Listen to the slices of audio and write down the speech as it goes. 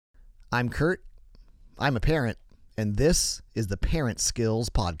I'm Kurt. I'm a parent, and this is the Parent Skills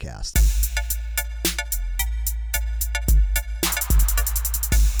Podcast.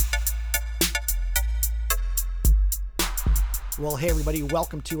 Well, hey, everybody.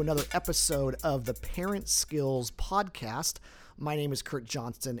 Welcome to another episode of the Parent Skills Podcast. My name is Kurt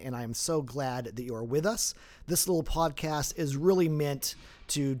Johnston, and I am so glad that you are with us. This little podcast is really meant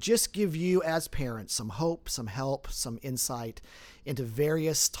to just give you, as parents, some hope, some help, some insight into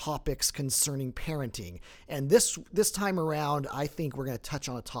various topics concerning parenting. And this time around, I think we're going to touch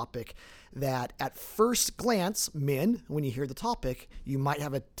on a topic that at first glance, men, when you hear the topic, you might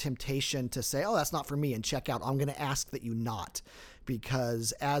have a temptation to say, oh, that's not for me, and check out. I'm going to ask that you not.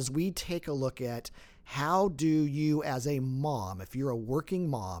 Because as we take a look at how do you as a mom, if you're a working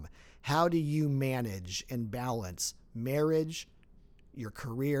mom, how do you manage and balance marriage, your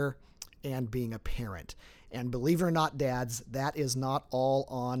career, and being a parent? And believe it or not, dads, that is not all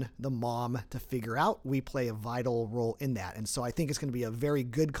on the mom to figure out. We play a vital role in that. And so I think it's going to be a very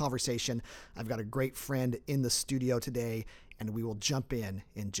good conversation. I've got a great friend in the studio today, and we will jump in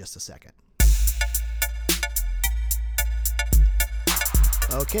just a second.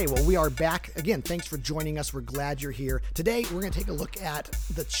 Okay, well, we are back. Again, thanks for joining us. We're glad you're here. Today, we're going to take a look at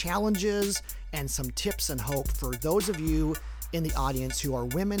the challenges and some tips and hope for those of you in the audience who are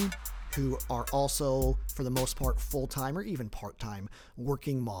women, who are also, for the most part, full-time or even part-time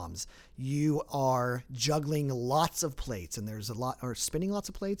working moms. You are juggling lots of plates, and there's a lot, or spinning lots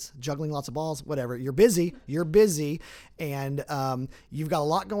of plates, juggling lots of balls, whatever. You're busy, and you've got a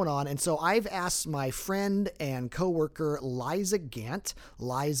lot going on. And so I've asked my friend and coworker, Liza Gant.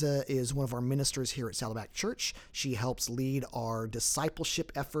 Liza is one of our ministers here at Saddleback Church. She helps lead our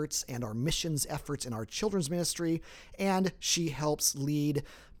discipleship efforts and our missions efforts in our children's ministry, and she helps lead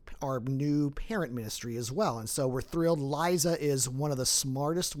our new parent ministry as well. And so we're thrilled. Liza is one of the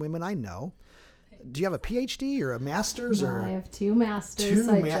smartest women I know. Do you have a PhD or a master's? No, I have two masters.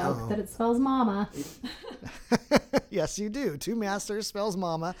 I joke that it spells mama. Yes, you do. Two masters spells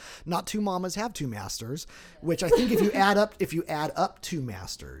mama. Not two mamas have two masters, which I think if you add up two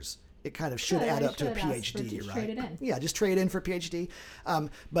masters, it kind of should add up to a PhD, right? Trade it in. Yeah, just trade in for a PhD.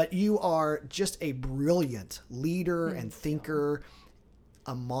 But you are just a brilliant leader and thinker,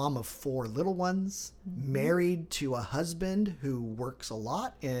 a mom of 4 little ones, married to a husband who works a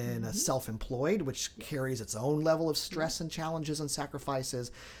lot and a self-employed, which carries its own level of stress and challenges and sacrifices.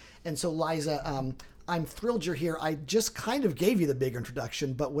 And so, Liza, I'm thrilled you're here. I just kind of gave you the big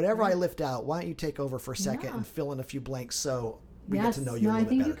introduction, but whatever I lift out, why don't you take over for a second and fill in a few blanks so we get to know you a little bit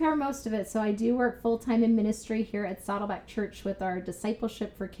better. I think you cover most of it. So I do work full-time in ministry here at Saddleback Church with our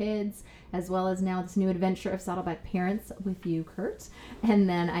discipleship for kids, as well as now this new adventure of Saddleback Parents with you, Kurt. And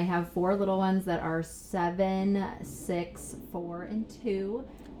then I have 4 little ones that are 7, 6, 4, and 2.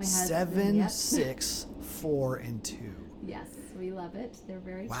 7, 6, 4, and 2. Yes, we love it. They're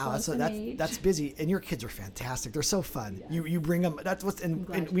very close in age. That's busy, and your kids are fantastic. They're so fun. Yes. You bring them. That's what's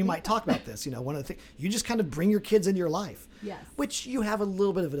and we might talk about this. One of the things, you just kind of bring your kids into your life. Yes. Which you have a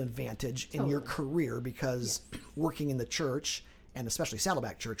little bit of an advantage in your career because working in the church, and especially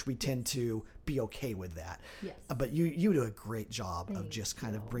Saddleback Church, we tend to be okay with that. Yes. But you do a great job of just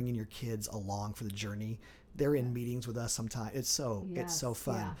kind of bringing your kids along for the journey. They're in meetings with us sometimes. It's so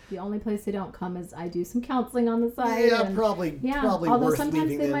fun. Yeah. The only place they don't come is I do some counseling on the side. Yeah, probably Although worth sometimes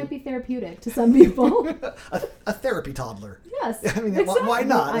leaving they them. might be therapeutic to some people. a therapy toddler. Yes. I mean, exactly. why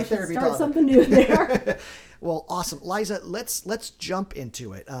not? I A therapy should start toddler. something new there. Well, awesome. Liza, let's jump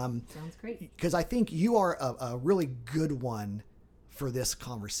into it. Sounds great. Because I think you are a really good one for this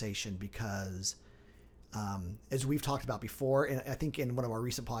conversation because as we've talked about before, and I think in one of our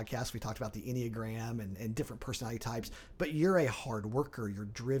recent podcasts, we talked about the Enneagram and different personality types, but you're a hard worker, you're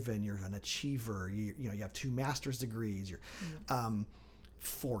driven, you're an achiever, you have 2 master's degrees, you're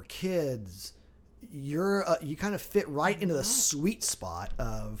 4 kids, you kind of fit right into the sweet spot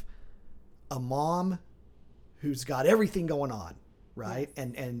of a mom who's got everything going on. Right. Yes.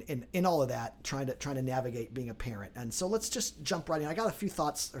 And in all of that, trying to navigate being a parent. And so let's just jump right in. I got a few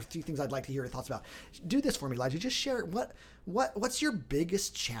thoughts or a few things I'd like to hear your thoughts about. Do this for me, Elijah. Just share what's your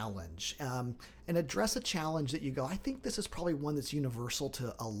biggest challenge, and address a challenge that you go, I think this is probably one that's universal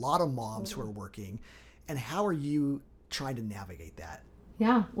to a lot of moms who are working. And how are you trying to navigate that?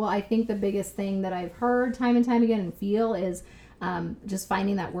 Yeah. Well, I think the biggest thing that I've heard time and time again and feel is just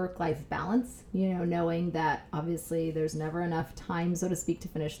finding that work-life balance, knowing that obviously there's never enough time, so to speak, to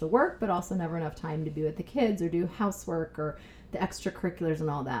finish the work, but also never enough time to be with the kids or do housework or the extracurriculars and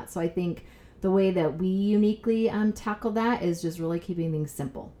all that. So I think the way that we uniquely tackle that is just really keeping things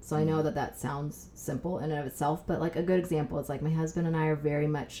simple. So I know that sounds simple in and of itself, but like a good example is like my husband and I are very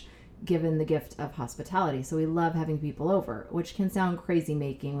much given the gift of hospitality. So we love having people over, which can sound crazy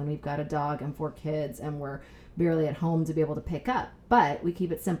making when we've got a dog and 4 kids and we're barely at home to be able to pick up. But we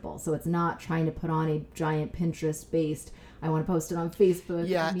keep it simple. So it's not trying to put on a giant Pinterest-based, I want to post it on Facebook.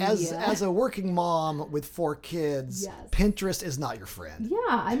 Yeah, as a working mom with 4 kids, Yes. Pinterest is not your friend. Yeah,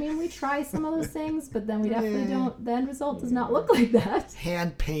 I mean, we try some of those things, but then we definitely don't, the end result does not look like that.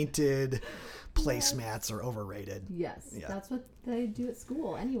 Hand-painted placemats are overrated. Yes, Yeah. that's what they do at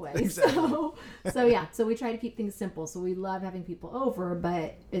school anyway. Exactly. So we try to keep things simple. So we love having people over,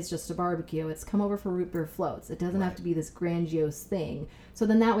 but it's just a barbecue. It's come over for root beer floats. It doesn't have to be this grandiose thing. So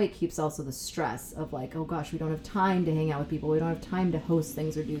then that way it keeps also the stress of like, oh gosh, we don't have time to hang out with people. We don't have time to host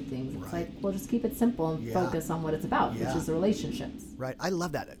things or do things. It's like, we'll just keep it simple and focus on what it's about, which is the relationships. Right. I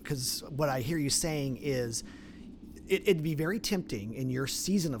love that, because what I hear you saying is it'd be very tempting in your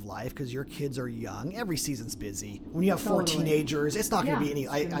season of life, because your kids are young. Every season's busy. When you have 4 teenagers, it's not going to be any.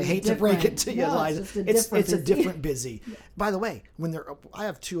 I hate to break it to you, Liza. It's a different busy. By the way, I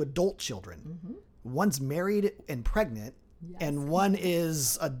have 2 adult children. One's married and pregnant, and one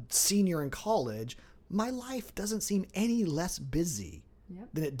is a senior in college. My life doesn't seem any less busy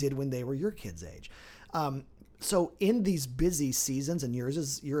than it did when they were your kids' age. So in these busy seasons, and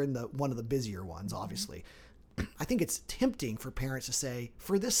you're in one of the busier ones, obviously. I think it's tempting for parents to say,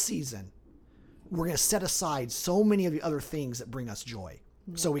 for this season, we're going to set aside so many of the other things that bring us joy.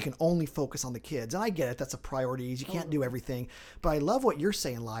 So we can only focus on the kids. And I get it. That's a priority. You can't do everything. But I love what you're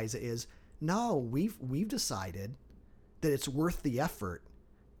saying, Liza, is no, we've decided that it's worth the effort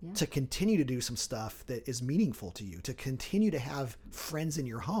to continue to do some stuff that is meaningful to you, to continue to have friends in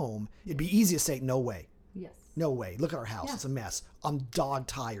your home. It'd be easy to say, no way. Yes. No way. Look at our house. It's a mess. I'm dog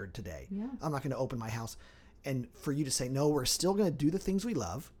tired today. Yeah. I'm not going to open my house. And for you to say, no, we're still going to do the things we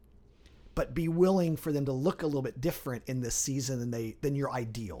love, but be willing for them to look a little bit different in this season than your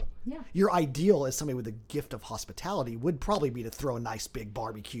ideal. Yeah. Your ideal as somebody with a gift of hospitality would probably be to throw a nice big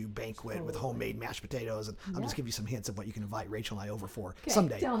barbecue banquet with homemade mashed potatoes. And I'll just give you some hints of what you can invite Rachel and I over for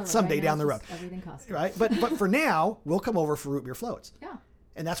someday down the road. Everything costs. Right. But for now, we'll come over for root beer floats. Yeah.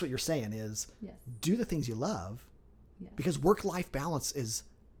 And that's what you're saying is do the things you love, because work-life balance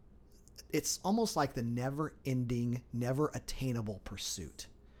it's almost like the never-ending, never-attainable pursuit.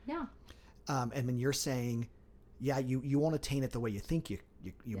 Yeah. And when you're saying, you won't attain it the way you think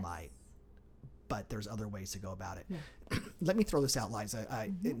you might, but there's other ways to go about it. Yeah. Let me throw this out, Liza,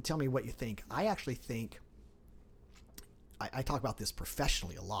 and tell me what you think. I actually think, I talk about this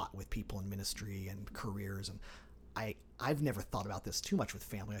professionally a lot with people in ministry and careers, and I've never thought about this too much with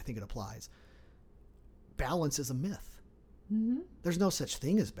family. I think it applies. Balance is a myth. Mm-hmm. There's no such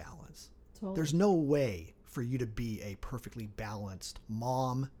thing as balance. Totally. There's no way for you to be a perfectly balanced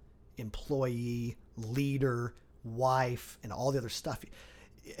mom, employee, leader, wife, and all the other stuff.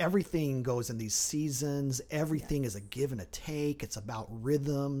 Everything goes in these seasons. Everything is a give and a take. It's about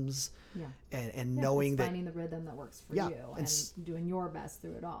rhythms. Yeah. And knowing that finding the rhythm that works for you and doing your best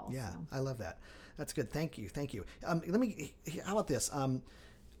through it all. Yeah, so. I love that. That's good. Thank you. How about this?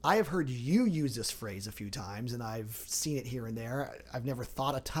 I have heard you use this phrase a few times, and I've seen it here and there. I've never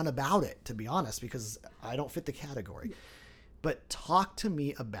thought a ton about it, to be honest, because I don't fit the category. But talk to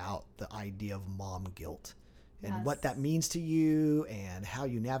me about the idea of mom guilt and what that means to you and how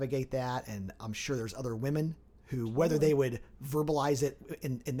you navigate that. And I'm sure there's other women who, whether they would verbalize it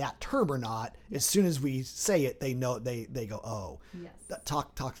in that term or not, as soon as we say it, they know, they go, oh. Yes.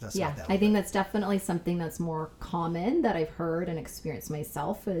 Talk to us about that. I think that's definitely something that's more common that I've heard and experienced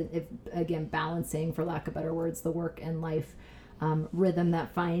myself. If again, balancing, for lack of better words, the work and life rhythm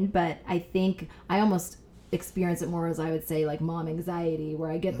that find. But I think I almost experience it more as, I would say, like mom anxiety, where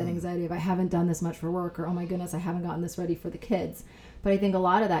I get that anxiety of I haven't done this much for work, or oh my goodness, I haven't gotten this ready for the kids. But I think a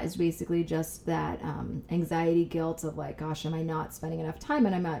lot of that is basically just that anxiety, guilt of like, gosh, am I not spending enough time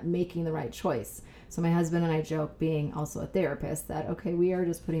and I'm not making the right choice? So my husband and I joke, being also a therapist, that, okay, we are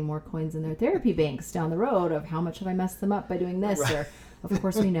just putting more coins in their therapy banks down the road of how much have I messed them up by doing this? Right. Or, of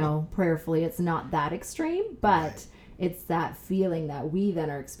course, we know prayerfully it's not that extreme, but it's that feeling that we then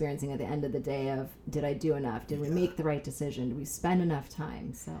are experiencing at the end of the day of, did I do enough? Did we make the right decision? Did we spend enough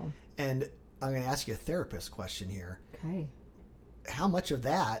time? So. And I'm going to ask you a therapist question here. Okay. How much of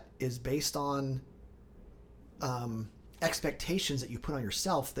that is based on expectations that you put on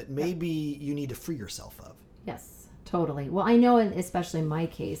yourself that maybe you need to free yourself of? Yes, totally. Well, I know, and especially in my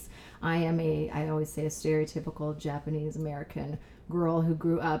case, I always say a stereotypical Japanese American girl who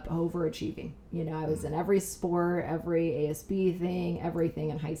grew up overachieving. You know, I was in every sport, every ASB thing,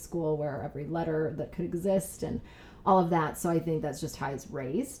 everything in high school, where every letter that could exist and all of that. So I think that's just how I was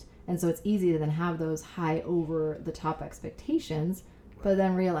raised. And so it's easy to then have those high over the top expectations, But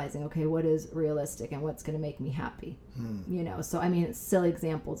then realizing, okay, what is realistic and what's going to make me happy? So I mean, it's silly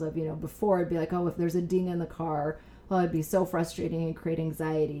examples of, before it'd be like, oh, if there's a ding in the car, well, it'd be so frustrating and create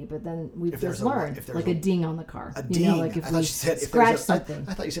anxiety. But then we've just learned, like a ding on the car. A ding. Like if we scratch something.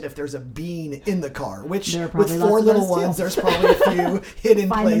 I thought you said if there's a bean in the car, which with four little ones, there's probably a few hidden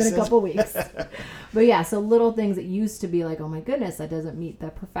Find places. them in a couple weeks. But yeah, so little things that used to be like, oh my goodness, that doesn't meet the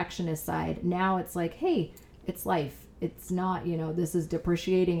perfectionist side. Now it's like, hey, it's life. It's not, this is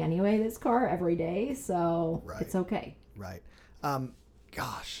depreciating anyway, this car every day. So It's okay. Right.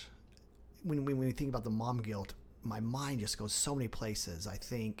 Gosh, when we think about the mom guilt, my mind just goes so many places. I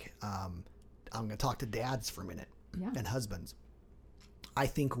think I'm going to talk to dads for a minute and husbands. I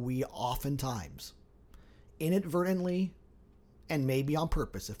think we oftentimes inadvertently and maybe on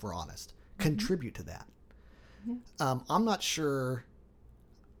purpose, if we're honest, contribute to that. Yeah. I'm not sure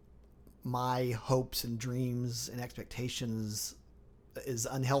my hopes and dreams and expectations, as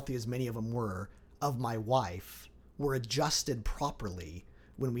unhealthy as many of them were, of my wife were adjusted properly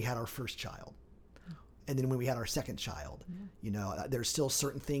when we had our first child. And then when we had our second child, there's still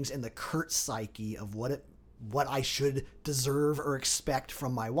certain things in the Kurt psyche of what I should deserve or expect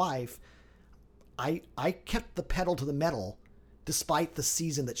from my wife. I kept the pedal to the metal despite the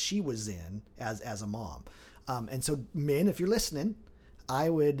season that she was in as a mom. And so men, if you're listening, I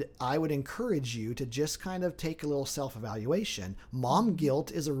would encourage you to just kind of take a little self-evaluation. Mom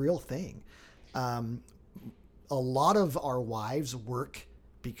guilt is a real thing. A lot of our wives work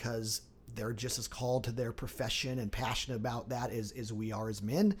because they're just as called to their profession and passionate about that as we are as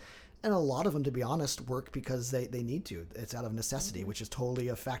men. And a lot of them, to be honest, work because they need to. It's out of necessity, which is totally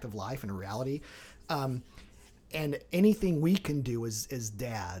a fact of life and a reality. And anything we can do as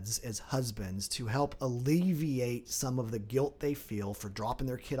dads, as husbands, to help alleviate some of the guilt they feel for dropping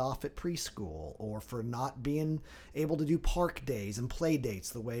their kid off at preschool or for not being able to do park days and play dates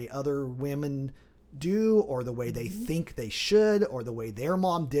the way other women do, or the way they think they should, or the way their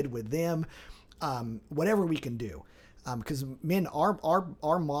mom did with them, whatever we can do. Because men,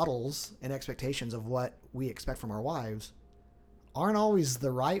 our models and expectations of what we expect from our wives aren't always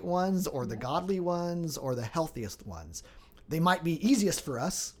the right ones or the godly ones or the healthiest ones. They might be easiest for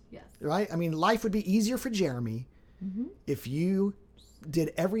us, right? I mean, life would be easier for Jeremy if you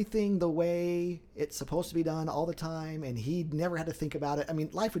did everything the way it's supposed to be done all the time and he never had to think about it. I mean,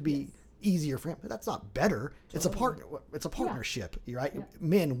 life would be easier for him, but that's not better. Totally. It's a partnership, right? Yeah.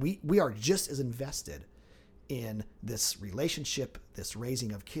 Men, we are just as invested in this relationship, this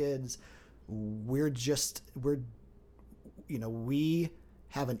raising of kids. We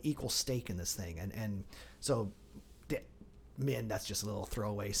have an equal stake in this thing. And so men, that's just a little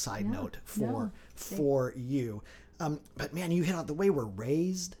throwaway side note for you. But man, you hit on the way we're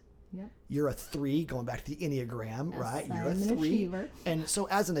raised. Yeah. You're a 3, going back to the Enneagram, right? You're a 3. Achiever. And so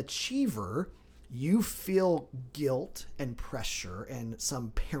as an achiever, you feel guilt and pressure and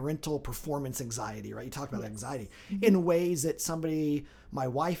some parental performance anxiety, right? You talk about anxiety in ways that my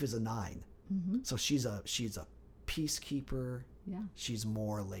wife is a 9. So she's a peacekeeper. Yeah. She's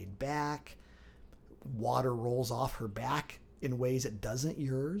more laid back. Water rolls off her back in ways it doesn't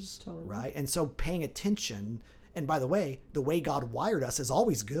yours, right? And so paying attention. And by the way God wired us is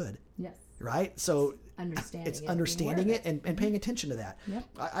always good. Yes. Right? So it's understanding it and paying attention to that. Yep.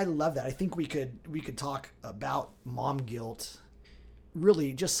 I love that. I think we could talk about mom guilt,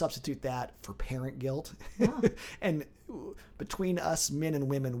 really just substitute that for parent guilt. Yeah. And between us men and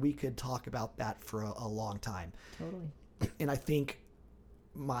women, we could talk about that for a long time. Totally. And I think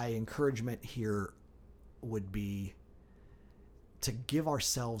my encouragement here would be to give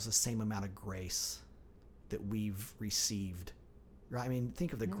ourselves the same amount of grace that we've received, right? I mean,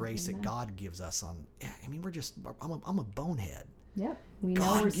 think of the grace that God gives us I'm a bonehead. Yep. We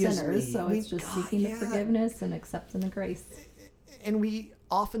know we're sinners, so it's just seeking the forgiveness and accepting the grace. And we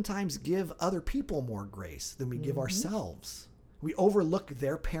oftentimes give other people more grace than we give ourselves. We overlook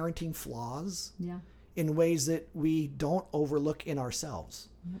their parenting flaws in ways that we don't overlook in ourselves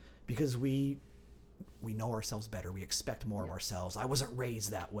because we know ourselves better. We expect more of ourselves. I wasn't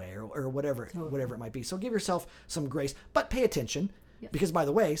raised that way or whatever it might be. So give yourself some grace, but pay attention because, by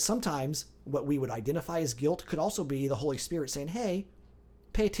the way, sometimes what we would identify as guilt could also be the Holy Spirit saying, hey,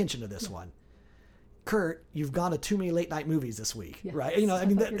 pay attention to this one. Kurt, you've gone to too many late night movies this week, right? Step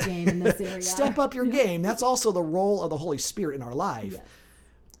up your game in this area. Step up your game. That's also the role of the Holy Spirit in our life. Yes.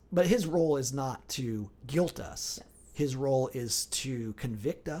 But his role is not to guilt us. Yes. His role is to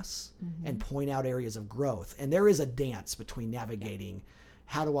convict us and point out areas of growth. And there is a dance between navigating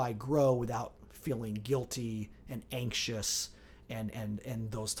how do I grow without feeling guilty and anxious and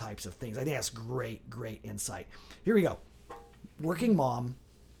those types of things. I think that's great insight. Here we go. working mom,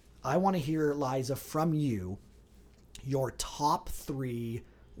 I want to hear, Liza, from you, your top 3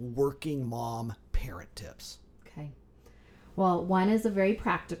 working mom parent tips. Okay. Well, one is a very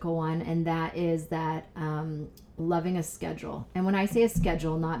practical one, and that is that loving a schedule. And when I say a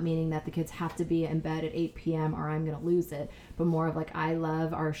schedule, not meaning that the kids have to be in bed at 8 p.m. or I'm going to lose it, but more of like, I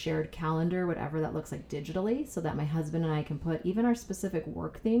love our shared calendar, whatever that looks like digitally, so that my husband and I can put even our specific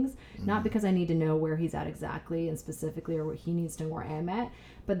work things, not because I need to know where he's at exactly and specifically, or what he needs to know where I'm at,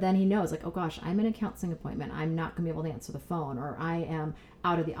 but then he knows like, oh gosh, I'm in a counseling appointment. I'm not going to be able to answer the phone, or I am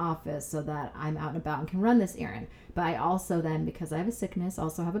out of the office so that I'm out and about and can run this errand. But I also then, because I have a sickness,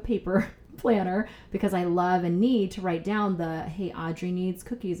 also have a paper planner, because I love and need to write down hey, Audrey needs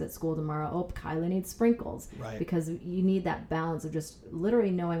cookies at school tomorrow. Oh, Kyla needs sprinkles. Right. Because you need that balance of just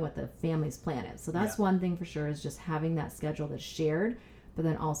literally knowing what the family's plan is. So that's one thing for sure, is just having that schedule that's shared, but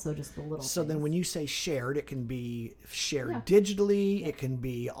then also just the little So things. then when you say shared, it can be shared digitally. It can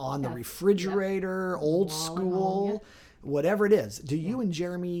be on the refrigerator, old school, whatever it is. Do you and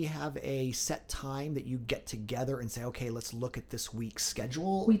Jeremy have a set time that you get together and say, okay, let's look at this week's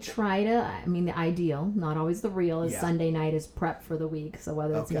schedule? We try to, I mean, the ideal, not always the real, is Sunday night is prep for the week. So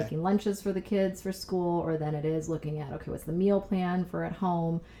whether it's making lunches for the kids for school, or then it is looking at, okay, what's the meal plan for at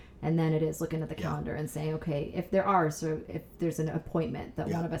home? And then it is looking at the calendar and saying, okay, if there's an appointment that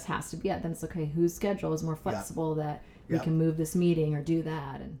one of us has to be at, then it's okay, whose schedule is more flexible that we can move this meeting or do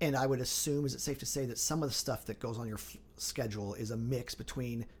that. And I would assume, is it safe to say that some of the stuff that goes on your schedule is a mix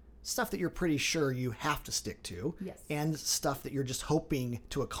between stuff that you're pretty sure you have to stick to and stuff that you're just hoping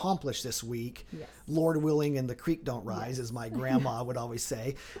to accomplish this week, Lord willing, and the creek don't rise, as my grandma would always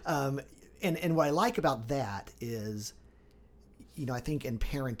say. And what I like about that is, you know, I think in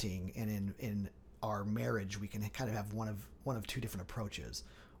parenting and in our marriage, we can kind of have one of 2 different approaches.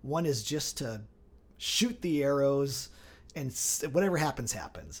 One is just to shoot the arrows, and whatever happens,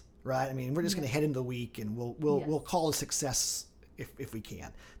 right? I mean, we're just going to head into the week, and we'll call a success if we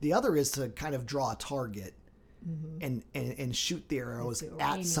can. The other is to kind of draw a target and shoot the arrows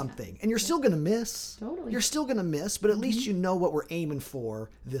at something. And you're still going to miss. Totally. You're still going to miss, but at least you know what we're aiming for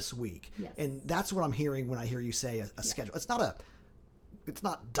this week. Yes. And that's what I'm hearing when I hear you say a schedule. It's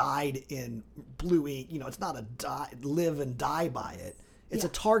not dyed in blue ink. You know, it's not live and die by it. It's a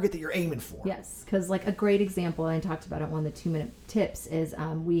target that you're aiming for. Yes, because like a great example, and I talked about it in one of the 2-minute tips, is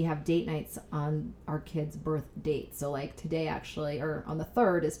we have date nights on our kids' birth dates. So like today actually, or on the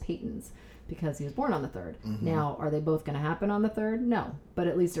 3rd, is Peyton's, because he was born on the 3rd. Now, are they both going to happen on the 3rd? No. But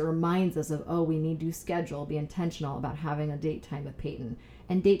at least it reminds us of, we need to schedule, be intentional about having a date time with Peyton.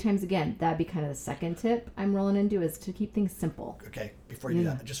 And date times, again, that'd be kind of the second tip I'm rolling into, is to keep things simple. Okay, before you do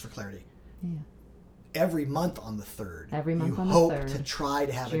that, just for clarity. Yeah. Every month on the 3rd. Every month on the 3rd. You hope to try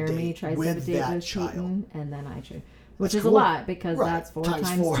to have Jeremy a date tries with to have a date that with child. Peyton, and then I try. Which That's is cool. a lot, because that's 4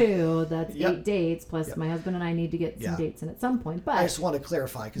 times 4. 2. That's 8 dates, plus my husband and I need to get some dates in at some point. But I just want to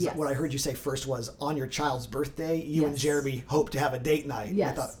clarify, because what I heard you say first was, on your child's birthday, you and Jeremy hope to have a date night.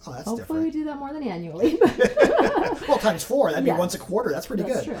 Yes. I thought, that's hopefully different. we do that more than annually. Well, times 4. That'd be once a quarter. That's pretty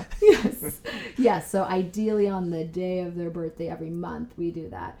good. True. Yes. Yes. So ideally on the day of their birthday every month, we do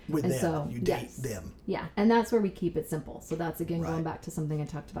that. With and them. So, you date them. Yeah. And that's where we keep it simple. So that's, again, going back to something I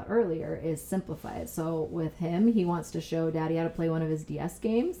talked about earlier, is simplify it. So with him, he wants to show Daddy how to play one of his DS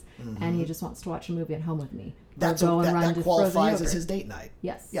games, and he just wants to watch a movie at home with me. That qualifies as his date night.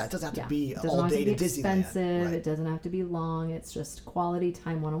 Yes. Yeah, it doesn't have to be all day to Disneyland. Expensive. Right. It doesn't have to be long. It's just quality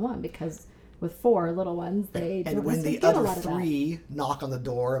time one-on-one, because with 4 little ones, they don't when the get a other lot of 3 knock on the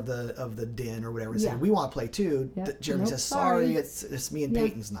door of the den or whatever and say, we want to play too, Jeremy says, sorry, it's me and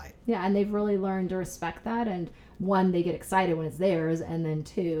Peyton's night. Yeah, and they've really learned to respect that. And 1, they get excited when it's theirs, and then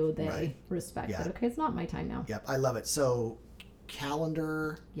 2, they respect that. Okay, it's not my time now. Yep, I love it. So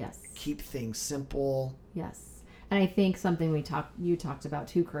calendar. Yes. Keep things simple. Yes. And I think something you talked about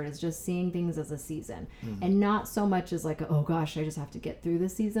too, Kurt, is just seeing things as a season, and not so much as like, oh gosh, I just have to get through the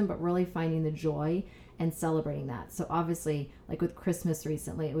season, but really finding the joy and celebrating that. So obviously, like with Christmas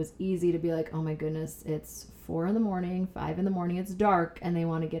recently, it was easy to be like, oh my goodness, it's 4 a.m, 5 a.m, it's dark, and they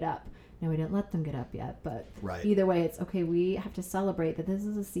want to get up. Now, we didn't let them get up yet, but either way, it's okay. We have to celebrate that this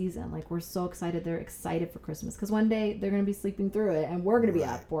is a season. Like, we're so excited. They're excited for Christmas, because one day they're going to be sleeping through it, and we're going to be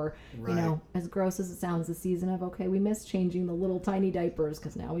up. Or, you know, as gross as it sounds, the season of, okay, we miss changing the little tiny diapers,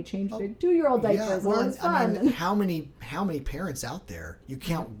 because now we change their 2-year-old diapers. Yeah, well, it's fun. I mean, how many parents out there, you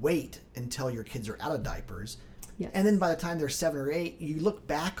can't wait until your kids are out of diapers. Yes. And then by the time they're 7 or 8, you look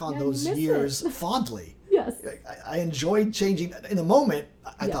back on those years fondly. Yes. I enjoyed changing in the moment.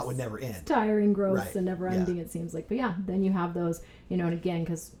 I thought would never end. It's tiring, gross, and never ending, it seems like. But yeah, then you have those, you know, and again,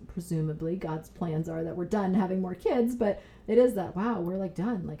 because presumably God's plans are that we're done having more kids, but it is that, wow, we're like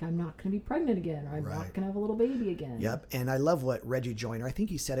done. Like, I'm not going to be pregnant again, or I'm not going to have a little baby again. Yep. And I love what Reggie Joiner, I think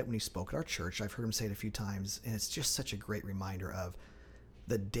he said it when he spoke at our church. I've heard him say it a few times. And it's just such a great reminder of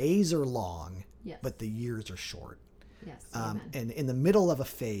the days are long, but the years are short. Yes. And in the middle of a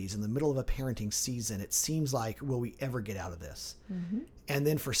phase, in the middle of a parenting season, it seems like, will we ever get out of this? Mm-hmm. And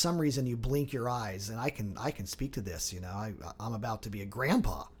then for some reason you blink your eyes, and I can speak to this, I'm about to be a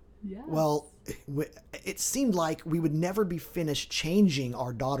grandpa. Yes. Well, it seemed like we would never be finished changing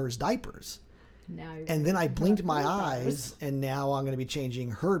our daughter's diapers. And then I blinked my eyes, and now I'm going to be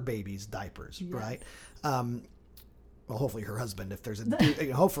changing her baby's diapers, right? Well, hopefully her husband, if there's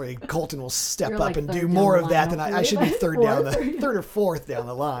hopefully Colton will step up and do more of that than I should be third or fourth down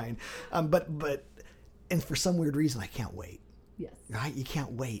the line. But for some weird reason, I can't wait. Yes. Right? You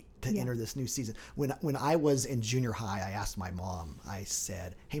can't wait to enter this new season. When I was in junior high, I asked my mom, I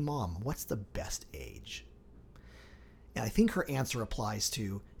said, "Hey Mom, what's the best age?" And I think her answer applies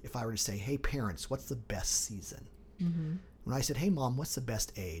to if I were to say, "Hey parents, what's the best season?" Mm-hmm. When I said, "Hey Mom, what's the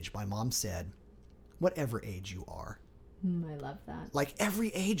best age?" my mom said, "Whatever age you are." I love that. Like, every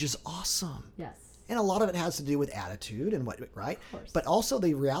age is awesome. Yes. And a lot of it has to do with attitude and right? Of course. But also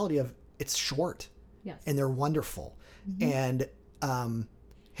the reality of it's short. Yes. And they're wonderful. Mm-hmm. And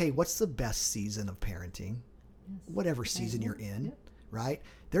hey, what's the best season of parenting? Yes. Whatever season you're in, right?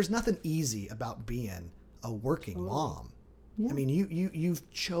 There's nothing easy about being a working mom. Yeah. I mean,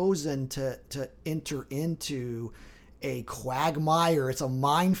 you've chosen to enter into a quagmire. It's a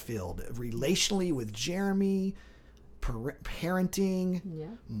minefield relationally with Jeremy, parenting,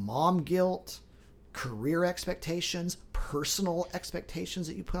 mom guilt, career expectations, personal expectations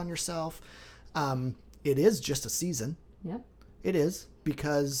that you put on yourself. It is just a season. Yep. It is,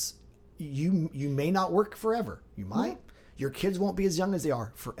 because you may not work forever. You might. Yep. Your kids won't be as young as they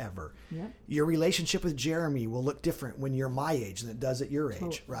are forever. Yep. Your relationship with Jeremy will look different when you're my age than it does at your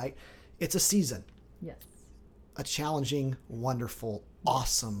age, right? It's a season. Yes. A challenging, wonderful,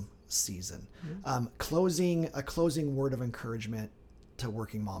 awesome season. Mm-hmm. A closing word of encouragement to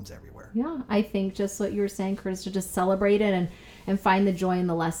working moms everywhere. Yeah, I think just what you were saying, Curtis, to just celebrate it and find the joy in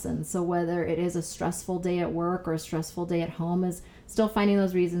the lessons. So whether it is a stressful day at work or a stressful day at home, is still finding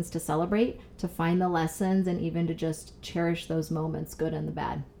those reasons to celebrate, to find the lessons, and even to just cherish those moments, good and the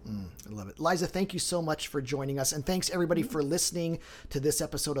bad. I love it. Liza, thank you so much for joining us. And thanks everybody for listening to this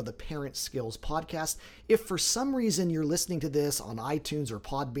episode of the Parent Skills Podcast. If for some reason you're listening to this on iTunes or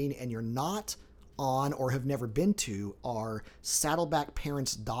Podbean and you're not on or have never been to our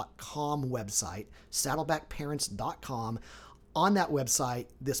saddlebackparents.com website, saddlebackparents.com. On that website,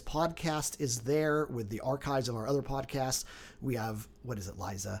 this podcast is there with the archives of our other podcasts. We have, what is it,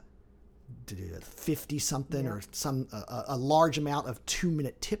 Liza? 50 something or a large amount of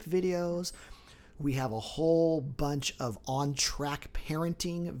 2-minute tip videos. We have a whole bunch of on-track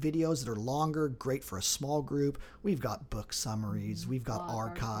parenting videos that are longer, great for a small group. We've got book summaries. We've got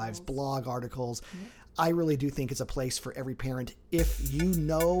archives, blog articles. Mm-hmm. I really do think it's a place for every parent. If you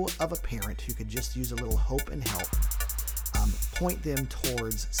know of a parent who could just use a little hope and help, point them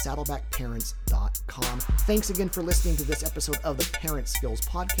towards saddlebackparents.com. Thanks again for listening to this episode of the Parent Skills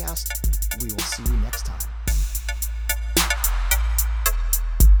Podcast. We will see you next time.